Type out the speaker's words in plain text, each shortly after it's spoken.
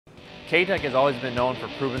Katech has always been known for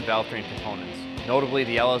proven valvetrain components, notably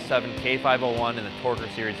the LS7 K501 and the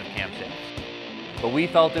Torquer series of camshafts. But we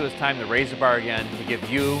felt it was time to raise the bar again to give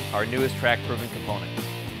you our newest track-proven components.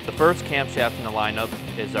 The first camshaft in the lineup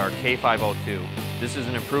is our K502. This is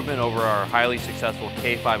an improvement over our highly successful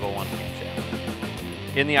K501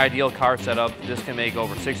 camshaft. In the ideal car setup, this can make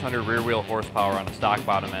over 600 rear wheel horsepower on a stock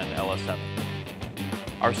bottom end LS7.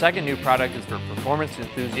 Our second new product is for performance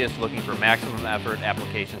enthusiasts looking for maximum effort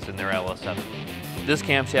applications in their LS7. This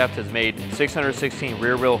camshaft has made 616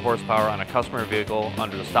 rear wheel horsepower on a customer vehicle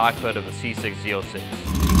under the stock hood of a C6 Z06.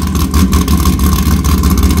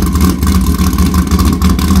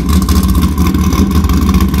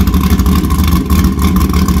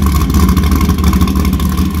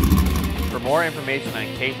 For more information on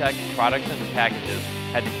Katech products and packages,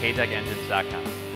 head to katechengines.com.